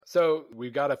So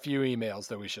we've got a few emails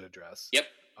that we should address. Yep.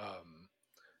 I'm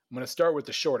going to start with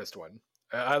the shortest one.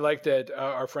 I like that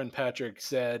our friend Patrick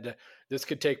said this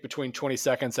could take between 20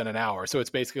 seconds and an hour. So it's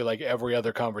basically like every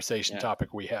other conversation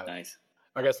topic we have. Nice.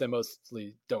 I guess they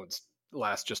mostly don't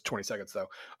last just 20 seconds, though.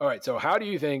 All right. So how do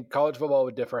you think college football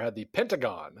would differ had the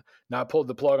Pentagon not pulled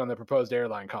the plug on the proposed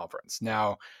airline conference?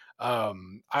 Now,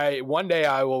 one day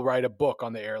I will write a book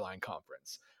on the airline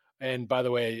conference. And by the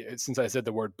way, since I said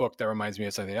the word book, that reminds me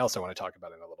of something else I want to talk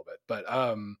about in a little bit. But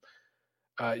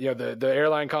the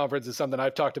airline conference is something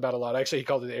I've talked about a lot. Actually, he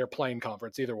called it the airplane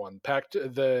conference, either one. Packed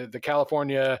the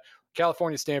California,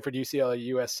 Stanford,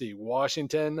 UCLA, USC,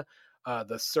 Washington,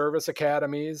 the service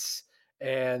academies,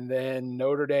 and then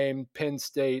Notre Dame, Penn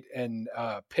State, and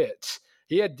Pitt.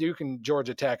 He had Duke and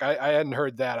Georgia Tech. I hadn't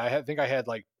heard that. I think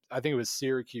it was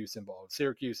Syracuse involved.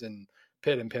 Syracuse and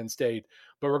Pitt and Penn State.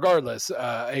 But regardless,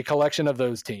 a collection of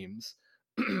those teams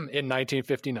in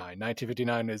 1959.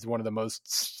 1959 is one of the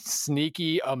most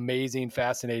sneaky, amazing,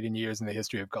 fascinating years in the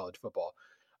history of college football.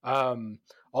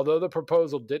 Although the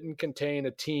proposal didn't contain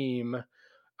a team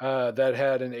that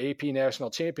had an AP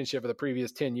national championship for the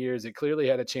previous 10 years, it clearly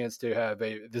had a chance to have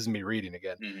this is me reading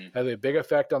again, have a big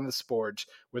effect on the sport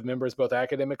with members both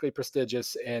academically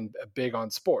prestigious and big on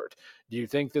sport. Do you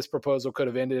think this proposal could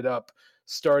have ended up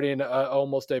starting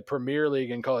almost a Premier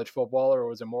League in college football, or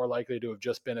was it more likely to have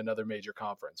just been another major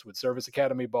conference? Would Service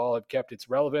Academy ball have kept its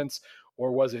relevance,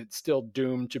 or was it still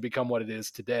doomed to become what it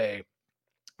is today?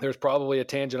 There's probably a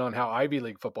tangent on how Ivy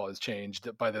League football has changed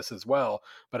by this as well,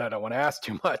 but I don't want to ask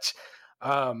too much.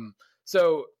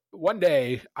 So one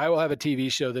day I will have a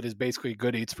TV show that is basically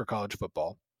good eats for college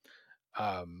football.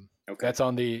 That's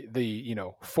on the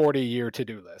 40-year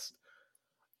to-do list.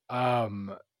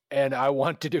 And I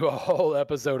want to do a whole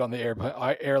episode on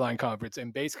the airline conference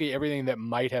and basically everything that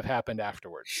might have happened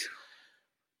afterwards.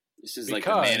 This is like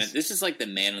the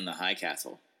man in the high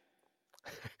castle.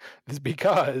 This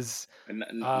because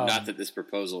not that this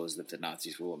proposal is that the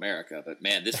Nazis rule America, but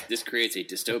man, this creates a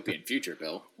dystopian future,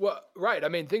 Bill. Well, right. I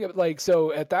mean, think of it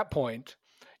so at that point,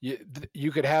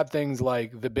 you could have things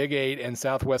like the Big 8 and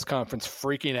Southwest Conference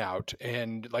freaking out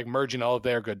and like merging all of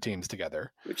their good teams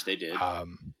together, which they did.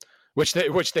 Which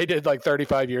they did like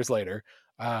 35 years later.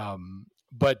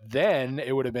 But then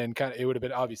it would have been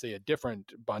obviously a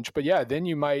different bunch. But yeah, then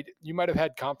you might have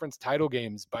had conference title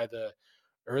games by the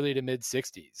early to mid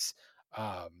 60s.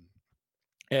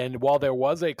 And while there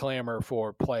was a clamor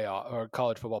for playoff or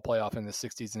college football playoff in the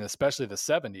 60s and especially the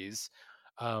 70s,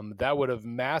 that would have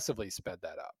massively sped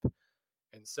that up.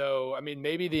 And so, I mean,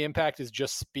 maybe the impact is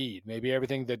just speed. Maybe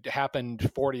everything that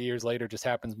happened 40 years later just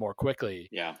happens more quickly.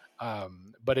 Yeah.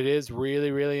 But it is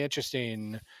really, really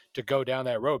interesting to go down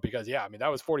that road because, yeah, I mean, that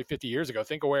was 40, 50 years ago.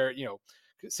 Think of where,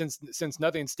 since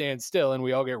nothing stands still and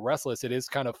we all get restless, it is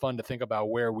kind of fun to think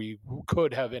about where we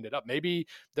could have ended up. Maybe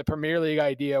the Premier League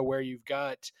idea where you've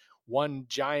got one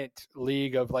giant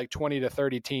league of like 20 to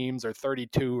 30 teams or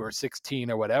 32 or 16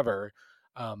 or whatever,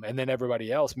 and then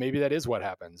everybody else, maybe that is what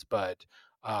happens. But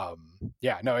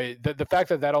the fact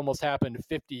that almost happened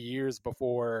 50 years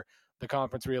before the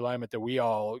conference realignment that we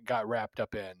all got wrapped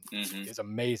up in is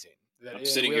amazing. I'm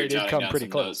sitting here jotting down some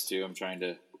notes too. I'm trying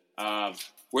to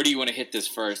where do you want to hit this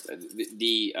first?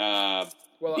 The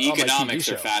economics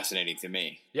are fascinating to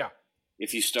me. Yeah.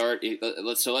 If you start,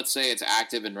 let's say it's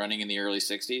active and running in the early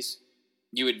 60s,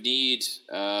 you would need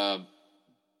the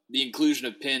inclusion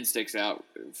of Penn sticks out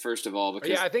first of all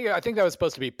because I think that was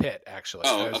supposed to be Pitt actually.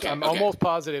 I'm almost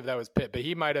positive that was Pitt, but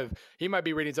he might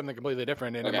be reading something completely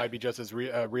different, and it might be just as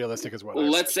realistic as what.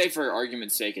 Well, let's say for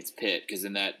argument's sake it's Pitt, because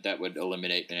then that would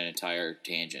eliminate an entire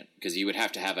tangent, because you would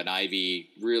have to have an Ivy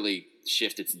really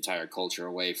shift its entire culture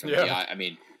away from the. I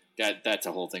mean that's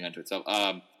a whole thing unto itself.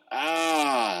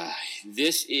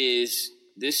 This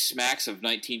smacks of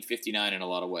 1959 in a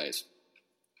lot of ways.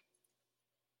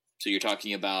 So you're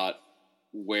talking about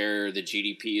where the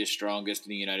GDP is strongest in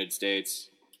the United States,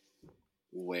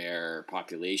 where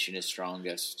population is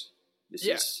strongest.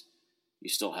 You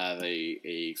still have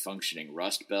a functioning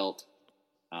Rust Belt.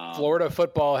 Florida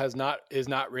football is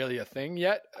not really a thing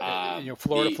yet.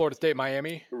 Florida State,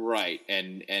 Miami. Right.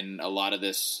 And a lot of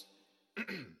this,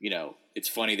 it's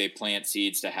funny they plant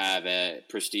seeds to have a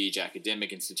prestige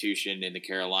academic institution in the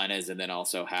Carolinas, and then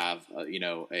also have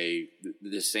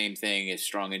the same thing, a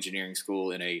strong engineering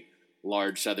school in a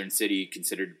large southern city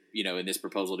considered in this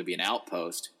proposal to be an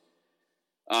outpost.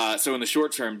 So in the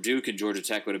short term, Duke and Georgia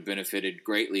Tech would have benefited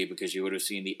greatly, because you would have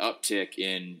seen the uptick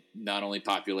in not only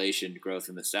population growth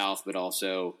in the South, but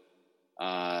also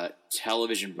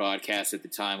television broadcasts at the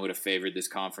time would have favored this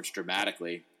conference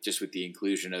dramatically, just with the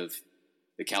inclusion of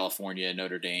the California,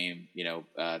 Notre Dame,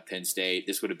 Penn State.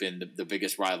 This would have been the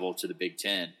biggest rival to the Big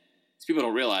Ten. So people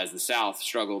don't realize the South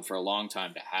struggled for a long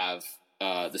time to have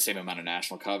the same amount of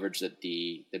national coverage that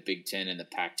the Big Ten and the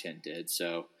Pac-10 did.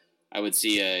 So I would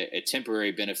see a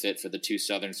temporary benefit for the two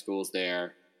Southern schools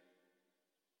there.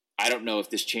 I don't know if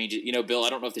this changes, Bill,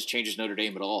 I don't know if this changes Notre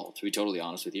Dame at all, to be totally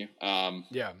honest with you.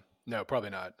 Yeah, no,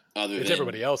 probably not. It's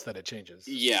everybody else that it changes.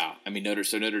 Yeah. I mean,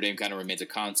 Notre Dame kind of remains a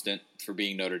constant for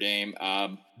being Notre Dame.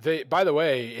 By the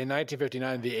way, in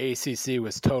 1959, the ACC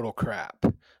was total crap.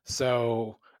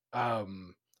 So, I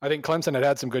think Clemson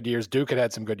had some good years. Duke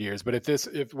had some good years. But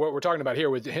if what we're talking about here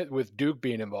with Duke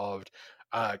being involved,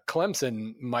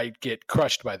 Clemson might get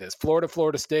crushed by this.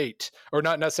 Florida State, or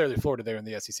not necessarily Florida there in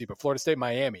the SEC, but Florida State,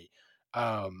 Miami.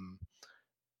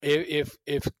 If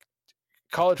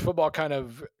college football kind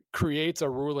of creates a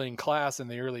ruling class in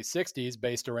the early 60s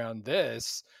based around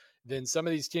this, then some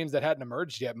of these teams that hadn't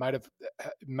emerged yet might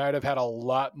have had a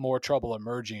lot more trouble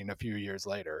emerging a few years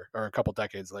later or a couple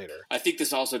decades later. I think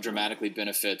this also dramatically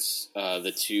benefits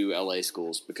the two LA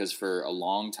schools, because for a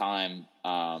long time,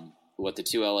 what the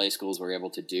two LA schools were able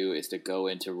to do is to go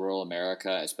into rural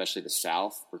America, especially the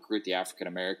South, recruit the African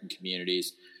American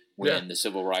communities when the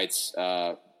civil rights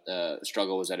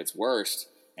struggle was at its worst,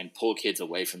 and pull kids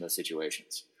away from those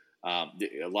situations. A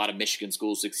lot of Michigan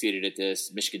schools succeeded at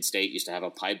this. Michigan State used to have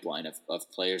a pipeline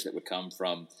of players that would come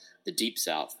from the deep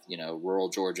South, rural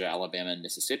Georgia, Alabama, and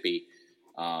Mississippi.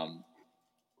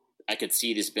 I could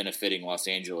see this benefiting Los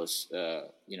Angeles,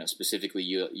 specifically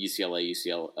UCLA,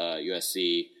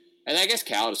 USC, and I guess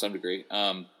Cal to some degree.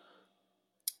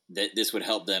 That this would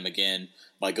help them again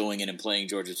by going in and playing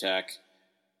Georgia Tech.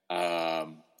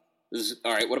 All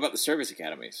right. What about the service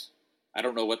academies? I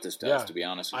don't know what this does, to be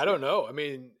honest with you. I don't know. I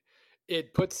mean,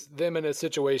 it puts them in a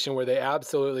situation where they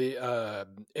absolutely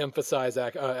emphasize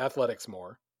athletics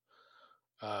more.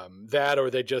 That, or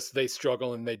they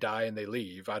struggle and they die and they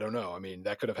leave. I don't know. I mean,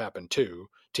 that could have happened too.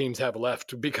 Teams have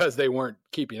left because they weren't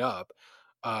keeping up.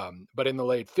 But in the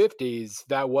late 50s,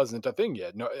 that wasn't a thing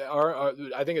yet. No,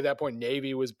 I think at that point,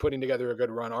 Navy was putting together a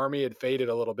good run. Army had faded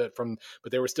a little bit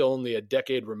but they were still only a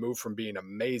decade removed from being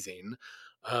amazing.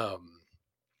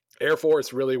 Air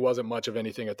Force really wasn't much of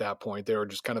anything at that point. They were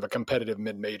just kind of a competitive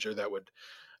mid-major that would,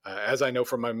 as I know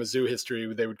from my Mizzou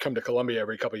history, they would come to Columbia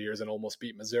every couple of years and almost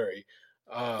beat Missouri.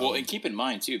 And keep in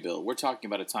mind too, Bill, we're talking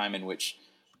about a time in which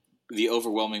the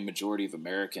overwhelming majority of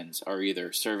Americans are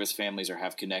either service families or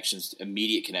have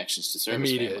immediate connections to service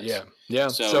families. Yeah.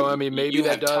 So I mean, maybe you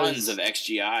have tons of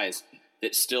XGIs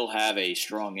that still have a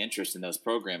strong interest in those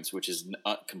programs, which is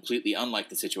completely unlike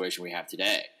the situation we have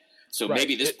today. So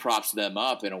maybe this props them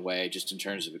up in a way, just in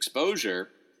terms of exposure,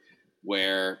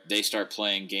 where they start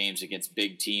playing games against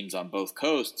big teams on both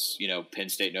coasts, Penn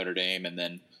State, Notre Dame, and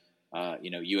then,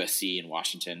 USC and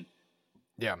Washington.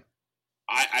 Yeah.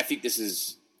 I think this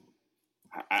is,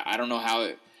 I don't know how,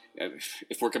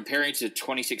 if we're comparing to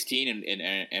 2016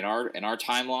 in our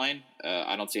timeline,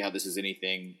 I don't see how this is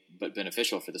anything but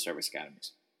beneficial for the service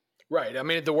academies. Right. I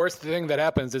mean, the worst thing that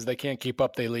happens is they can't keep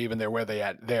up, they leave, and they're where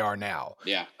they are now.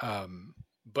 Yeah.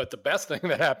 But the best thing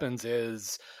that happens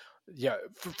is,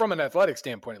 from an athletic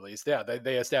standpoint at least,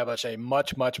 they establish a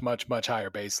much, much, much, much higher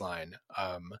baseline.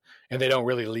 And they don't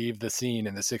really leave the scene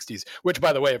in the 60s, which,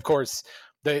 by the way, of course,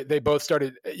 they both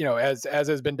started, as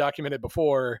has been documented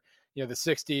before, the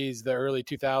 60s, the early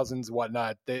 2000s,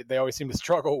 whatnot, they always seem to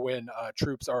struggle when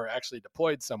troops are actually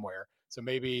deployed somewhere. So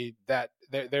maybe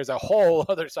there's a whole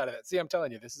other side of that. See, I'm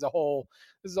telling you, this is a whole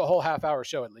half-hour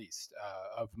show at least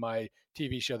of my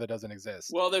TV show that doesn't exist.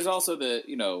 Well, there's also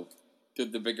the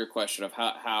bigger question of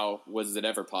how was it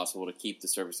ever possible to keep the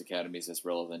service academies as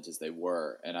relevant as they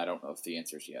were? And I don't know if the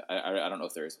answer is yet. I don't know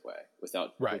if there is a way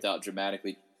without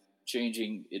dramatically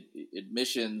changing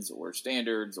admissions or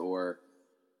standards or,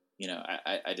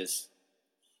 I just.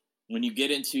 When you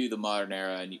get into the modern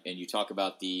era and you talk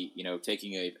about the,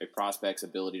 taking a prospect's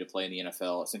ability to play in the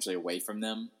NFL essentially away from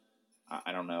them,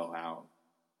 I don't know how,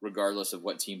 regardless of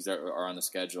what teams are on the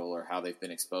schedule or how they've been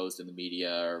exposed in the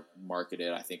media or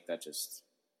marketed, I think that's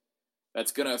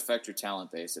going to affect your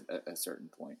talent base at a certain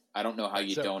point. I don't know how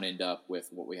you don't end up with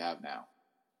what we have now.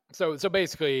 So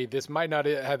basically, this might not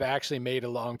have actually made a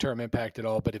long-term impact at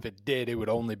all, but if it did, it would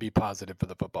only be positive for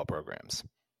the football programs,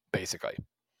 basically.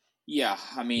 Yeah,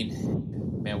 I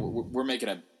mean, man, we're making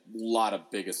a lot of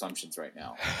big assumptions right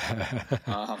now.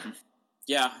 I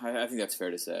think that's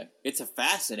fair to say. It's a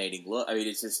fascinating look. I mean,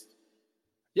 it's just.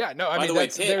 Yeah, no. By the way,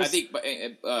 Pitt. I think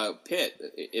Pitt.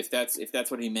 If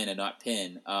that's what he meant, and not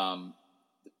Penn.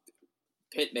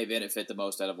 Pitt may benefit the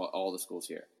most out of all the schools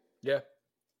here. Yeah.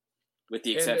 with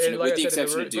the exception like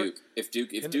of Duke. If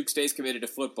Duke stays committed to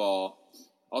football,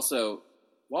 also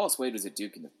Wallace Wade was at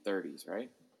Duke in the 30s,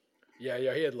 right? Yeah,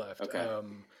 he had left. Okay.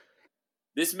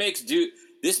 This makes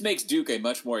Duke a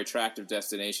much more attractive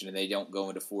destination, and they don't go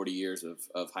into 40 years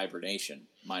of hibernation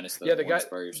minus the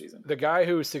Spurrier season. The guy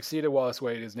who succeeded Wallace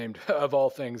Wade is named, of all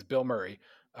things, Bill Murray.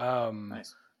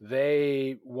 Nice.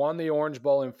 They won the Orange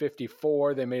Bowl in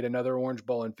 54. They made another Orange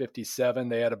Bowl in 57.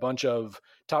 They had a bunch of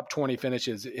top 20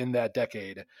 finishes in that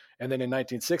decade. And then in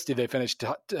 1960, they finished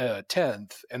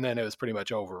 10th, and then it was pretty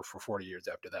much over for 40 years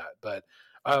after that. But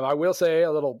I will say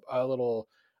a little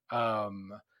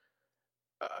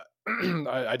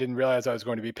I didn't realize I was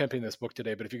going to be pimping this book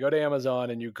today, but if you go to Amazon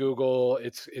and you Google,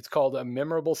 it's called A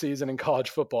Memorable Season in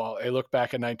College Football, a look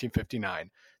back at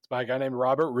 1959. It's by a guy named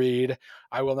Robert Reed.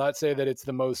 I will not say that it's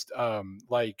the most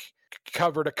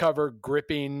cover to cover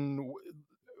gripping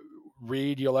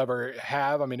read you'll ever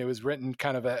have. I mean, it was written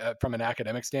kind of from an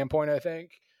academic standpoint, I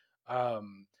think.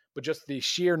 But just the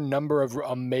sheer number of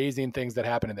amazing things that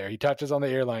happen in there. He touches on the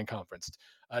airline conference.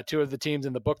 Two of the teams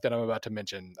in the book that I'm about to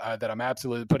mention that I'm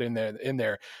absolutely putting in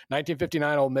there.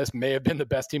 1959 Ole Miss may have been the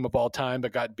best team of all time,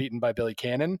 but got beaten by Billy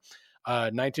Cannon.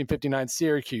 1959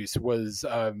 Syracuse was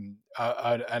an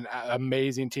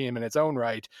amazing team in its own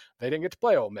right. They didn't get to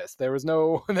play Ole Miss. There was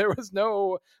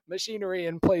no machinery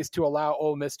in place to allow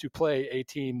Ole Miss to play a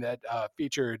team that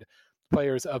featured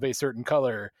players of a certain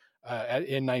color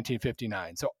in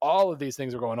 1959. So all of these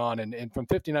things are going on, and from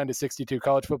 59 to 62,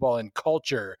 college football and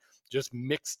culture just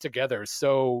mixed together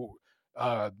so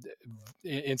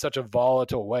in such a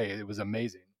volatile way. It was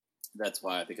amazing. That's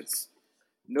why I think it's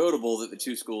notable that the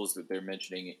two schools that they're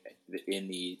mentioning in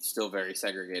the still very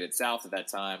segregated South at that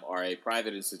time are a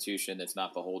private institution that's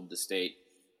not beholden to state.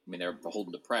 I mean, they're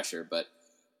beholden to pressure, but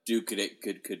Duke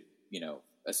could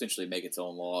essentially make its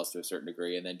own laws to a certain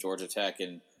degree, and then Georgia Tech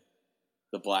and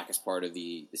the blackest part of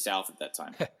the South at that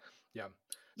time. Yeah.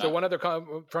 So one other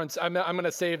conference, I'm going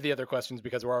to save the other questions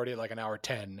because we're already at like an hour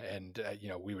 10 and,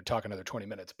 we would talk another 20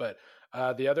 minutes. But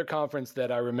the other conference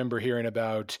that I remember hearing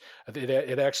about,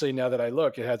 it actually, now that I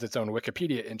look, it has its own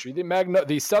Wikipedia entry,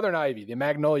 the Southern Ivy, the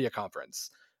Magnolia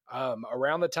Conference.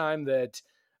 Around the time that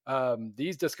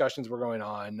these discussions were going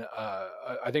on,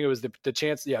 I think it was the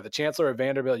chancellor of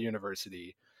Vanderbilt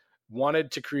University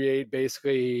wanted to create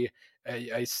basically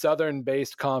a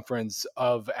Southern-based conference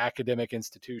of academic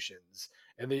institutions.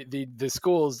 And the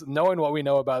schools, knowing what we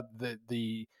know about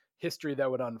the history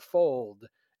that would unfold,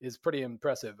 is pretty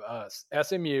impressive.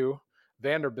 SMU,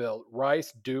 Vanderbilt,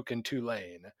 Rice, Duke, and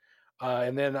Tulane.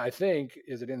 And then I think,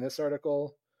 is it in this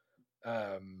article?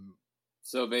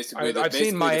 So basically, I've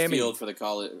seen Miami the field for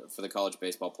the college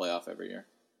baseball playoff every year.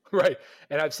 Right.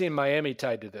 And I've seen Miami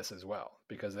tied to this as well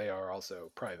because they are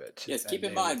also private. Yes, keep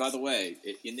in mind, by the way,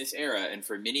 in this era and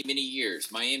for many, many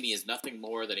years, Miami is nothing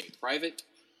more than a private,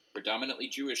 predominantly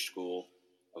Jewish school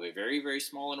of a very, very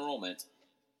small enrollment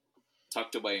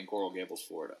tucked away in Coral Gables,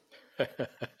 Florida.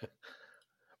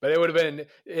 But it would have been,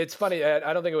 it's funny,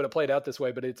 I don't think it would have played out this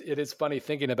way, but it is funny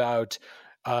thinking about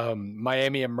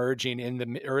Miami emerging in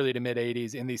the early to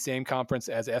mid-'80s in the same conference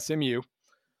as SMU.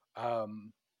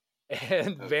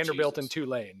 And Vanderbilt Jesus. And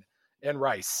Tulane and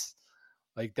Rice,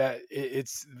 like that.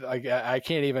 It's like I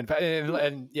can't even.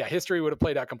 And yeah, history would have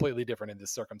played out completely different in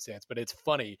this circumstance. But it's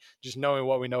funny just knowing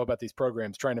what we know about these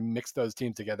programs, trying to mix those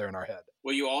teams together in our head.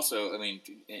 Well, you also, I mean,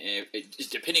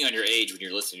 depending on your age when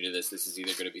you're listening to this is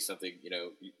either going to be something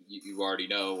you already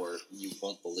know or you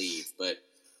won't believe. But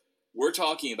we're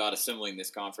talking about assembling this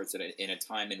conference in a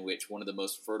time in which one of the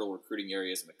most fertile recruiting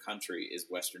areas in the country is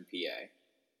Western PA.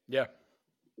 Yeah.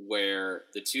 Where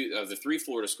the three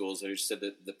Florida schools, I just said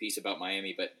the piece about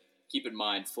Miami, but keep in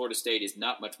mind, Florida State is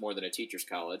not much more than a teacher's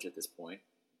college at this point.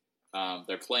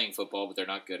 They're playing football, but they're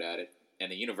not good at it.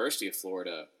 And the University of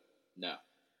Florida, no.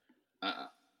 I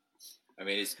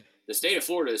mean, the state of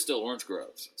Florida is still orange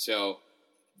groves. So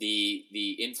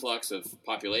the influx of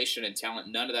population and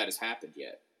talent, none of that has happened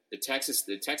yet. The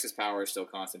Texas power is still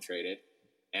concentrated,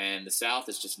 and the South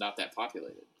is just not that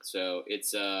populated. So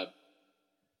it's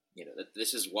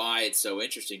this is why it's so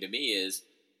interesting to me is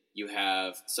you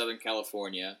have Southern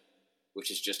California, which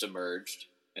has just emerged,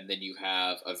 and then you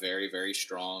have a very, very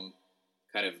strong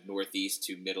kind of northeast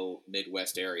to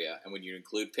Midwest area. And when you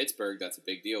include Pittsburgh, that's a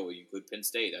big deal. When you include Penn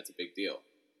State, that's a big deal.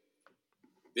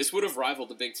 This would have rivaled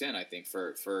the Big Ten, I think,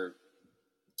 for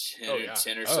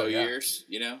 10 or so years,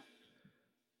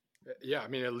 Yeah, I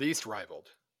mean, at least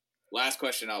rivaled. Last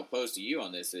question I'll pose to you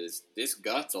on this is this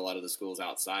guts a lot of the schools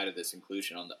outside of this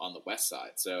inclusion on the west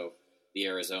side. So the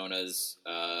Arizonas,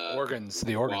 the Oregons,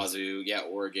 Wazoo,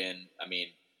 Oregon. I mean,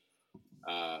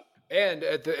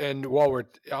 And while we're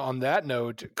on that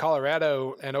note,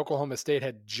 Colorado and Oklahoma State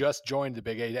had just joined the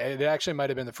Big Eight. It actually might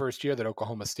have been the first year that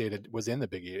Oklahoma State was in the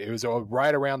Big Eight. It was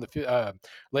right around the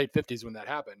late 50s when that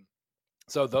happened.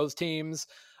 So those teams,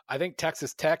 I think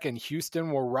Texas Tech and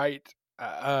Houston were right.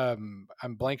 I'm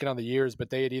blanking on the years, but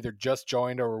they had either just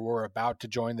joined or were about to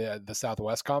join the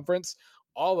Southwest Conference.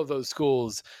 All of those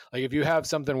schools, like if you have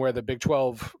something where the Big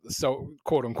 12, so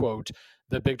quote unquote,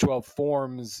 the Big 12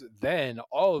 forms, then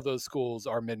all of those schools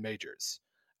are mid-majors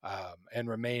and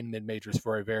remain mid-majors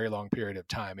for a very long period of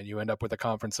time. And you end up with a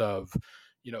conference of,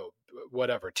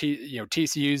 whatever.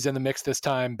 TCU's in the mix this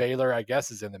time. Baylor, I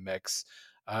guess, is in the mix.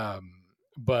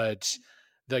 But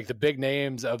like the big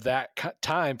names of that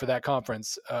time for that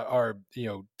conference are,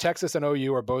 Texas and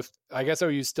OU are both, I guess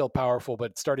OU's still powerful,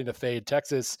 but starting to fade.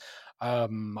 Texas,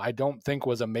 I don't think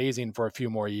was amazing for a few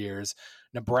more years.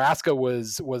 Nebraska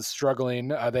was struggling.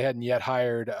 They hadn't yet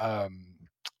hired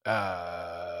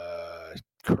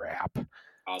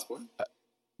Osborne.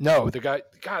 No, the guy,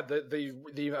 God,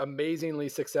 the amazingly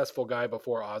successful guy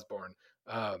before Osborne.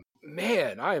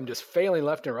 Man, I am just failing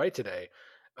left and right today.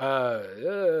 Bob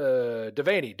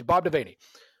Devaney.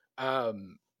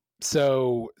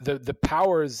 So the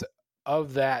powers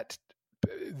of that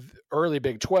early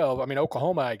Big 12, I mean,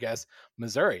 Oklahoma, I guess,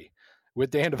 Missouri, with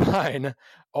Dan Devine,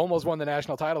 almost won the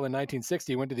national title in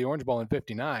 1960, went to the Orange Bowl in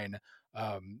 59.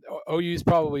 OU's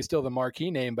probably still the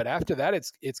marquee name, but after that,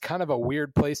 it's kind of a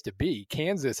weird place to be.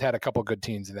 Kansas had a couple good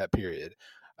teams in that period.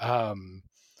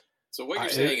 So what you're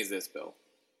saying is this, Bill.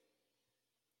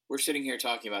 We're sitting here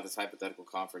talking about this hypothetical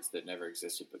conference that never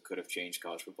existed but could have changed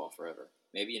college football forever.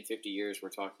 Maybe in 50 years we're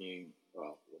talking,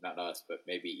 well, not us, but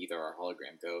maybe either our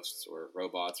hologram ghosts or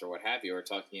robots or what have you are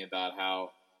talking about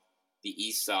how the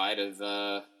east side of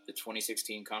the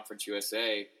 2016 Conference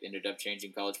USA ended up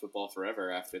changing college football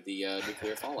forever after the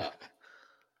nuclear fallout.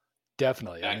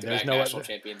 Definitely. Back-to-back national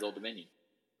champions, Old Dominion.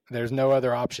 There's no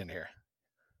other option here.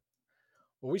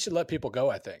 Well, we should let people go,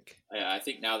 I think. I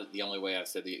think now that the only way I've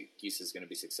said the Cuse is going to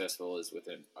be successful is with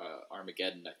an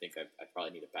Armageddon, I think I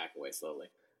probably need to back away slowly.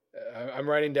 I'm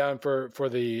writing down for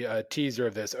the teaser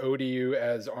of this, ODU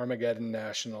as Armageddon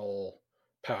National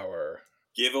Power.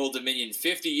 Give Old Dominion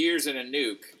 50 years and a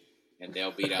nuke, and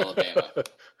they'll beat Alabama.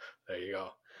 There you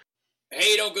go.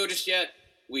 Hey, don't go just yet.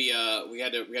 We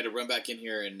had to run back in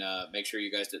here and make sure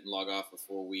you guys didn't log off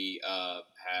before we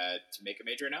had to make a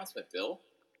major announcement, Bill.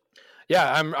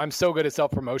 Yeah, I'm so good at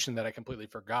self-promotion that I completely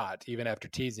forgot, even after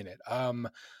teasing it.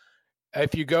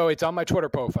 If you go, it's on my Twitter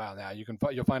profile now.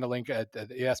 You'll find a link at the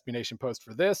ESPN Nation post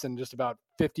for this and just about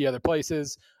 50 other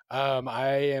places.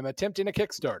 I am attempting a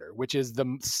Kickstarter, which is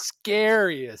the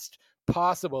scariest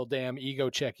possible damn ego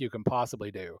check you can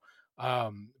possibly do.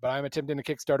 But I'm attempting a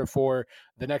Kickstarter for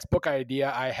the next book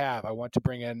idea I have. I want to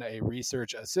bring in a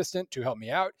research assistant to help me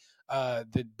out.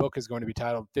 The book is going to be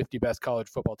titled 50 Best College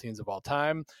Football Teams of All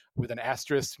Time with an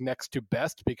asterisk next to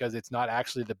best because it's not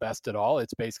actually the best at all.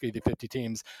 It's basically the 50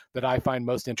 teams that I find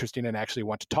most interesting and actually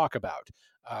want to talk about.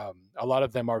 A lot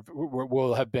of them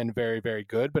will have been very, very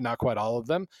good, but not quite all of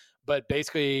them. But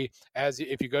basically,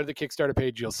 if you go to the Kickstarter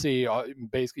page, you'll see,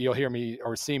 you'll hear me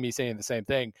or see me saying the same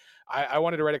thing. I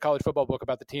wanted to write a college football book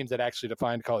about the teams that actually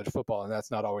defined college football, and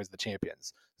that's not always the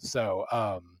champions.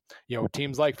 So,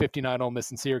 teams like 59 Ole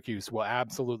Miss and Syracuse will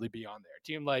absolutely be on there. A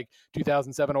team like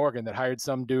 2007 Oregon that hired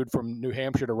some dude from New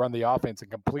Hampshire to run the offense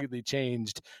and completely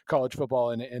changed college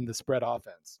football in the spread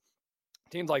offense.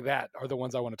 Teams like that are the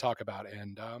ones I want to talk about,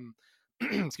 and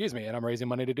excuse me, and I'm raising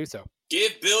money to do so.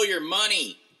 Give Bill your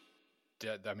money.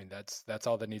 I mean, that's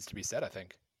all that needs to be said, I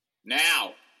think.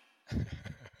 Now.